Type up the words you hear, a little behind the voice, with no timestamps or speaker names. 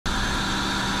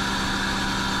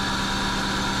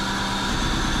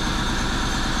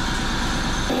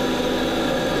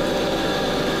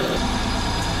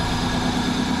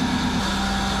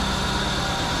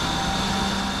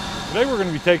Today we're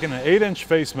going to be taking an 8-inch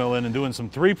face mill in and doing some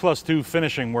 3+2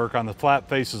 finishing work on the flat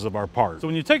faces of our part. So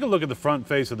when you take a look at the front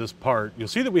face of this part, you'll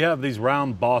see that we have these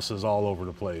round bosses all over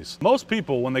the place. Most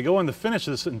people, when they go in to finish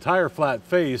this entire flat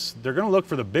face, they're going to look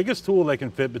for the biggest tool they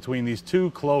can fit between these two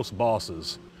close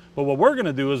bosses. But what we're going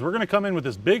to do is we're going to come in with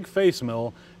this big face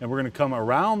mill and we're going to come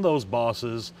around those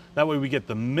bosses. That way we get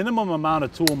the minimum amount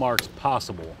of tool marks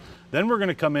possible. Then we're going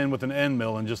to come in with an end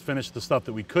mill and just finish the stuff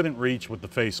that we couldn't reach with the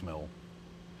face mill.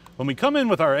 When we come in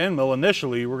with our end mill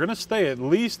initially, we're going to stay at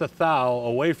least a thou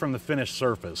away from the finished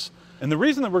surface. And the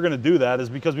reason that we're going to do that is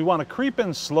because we want to creep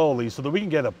in slowly so that we can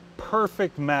get a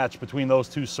perfect match between those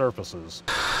two surfaces.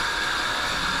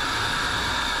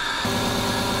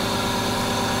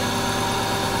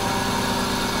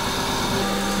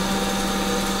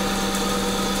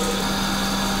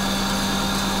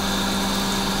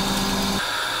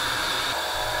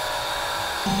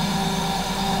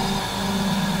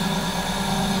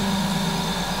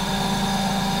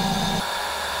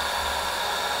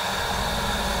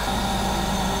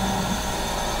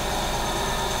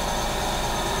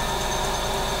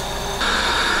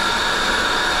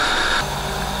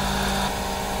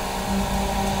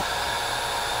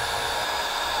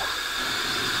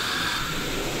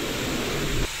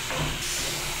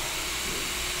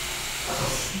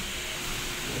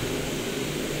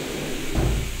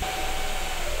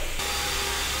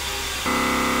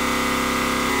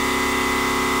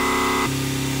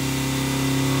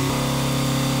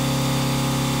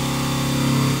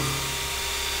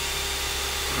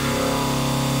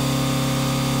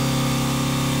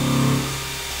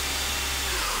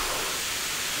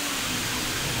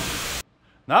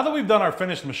 Now that we've done our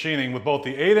finished machining with both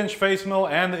the 8-inch face mill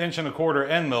and the 1¼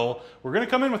 end mill, we're going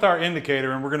to come in with our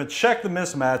indicator and we're going to check the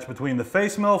mismatch between the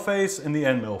face mill face and the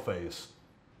end mill face.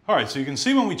 Alright, so you can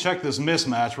see when we check this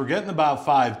mismatch, we're getting about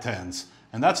 5/10,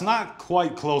 and that's not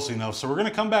quite close enough, so we're going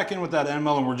to come back in with that end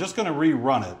mill and we're just going to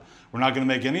rerun it. We're not going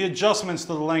to make any adjustments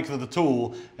to the length of the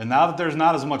tool, and now that there's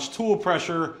not as much tool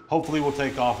pressure, hopefully we'll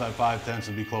take off that 5/10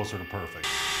 and be closer to perfect.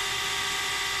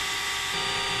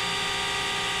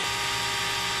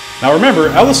 Now remember,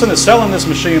 Ellison is selling this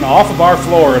machine off of our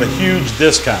floor at a huge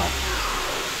discount.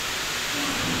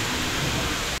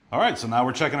 Alright, so now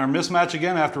we're checking our mismatch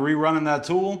again after rerunning that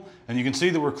tool, and you can see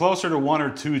that we're closer to 1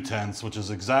 or 2/10, which is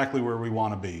exactly where we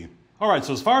want to be. Alright,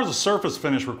 so as far as the surface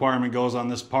finish requirement goes on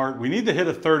this part, we need to hit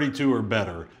a 32 or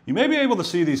better. You may be able to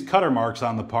see these cutter marks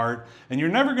on the part, and you're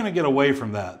never going to get away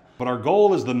from that, but our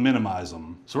goal is to minimize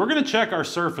them. So we're going to check our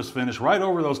surface finish right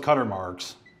over those cutter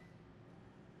marks.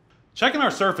 Checking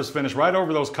our surface finish right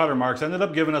over those cutter marks ended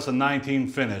up giving us a 19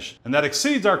 finish, and that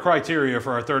exceeds our criteria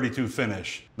for our 32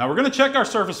 finish. Now we're going to check our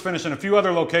surface finish in a few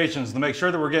other locations to make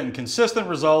sure that we're getting consistent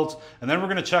results, and then we're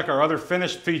going to check our other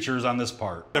finished features on this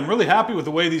part. I'm really happy with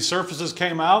the way these surfaces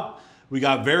came out. We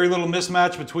got very little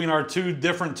mismatch between our two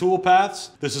different tool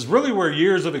paths. This is really where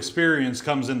years of experience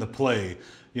comes into play.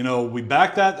 You know, we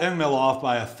backed that end mill off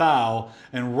by a thou,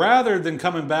 and rather than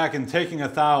coming back and taking a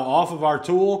thou off of our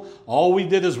tool, all we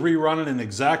did is rerun it in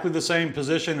exactly the same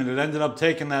position, and it ended up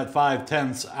taking that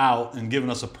 5/10 out and giving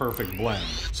us a perfect blend.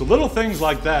 So little things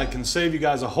like that can save you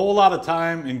guys a whole lot of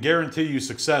time and guarantee you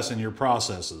success in your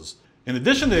processes. In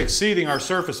addition to exceeding our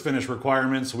surface finish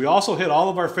requirements, we also hit all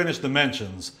of our finish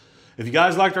dimensions. If you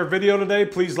guys liked our video today,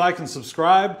 please like and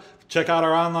subscribe. Check out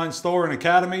our online store and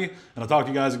academy, and I'll talk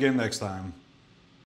to you guys again next time.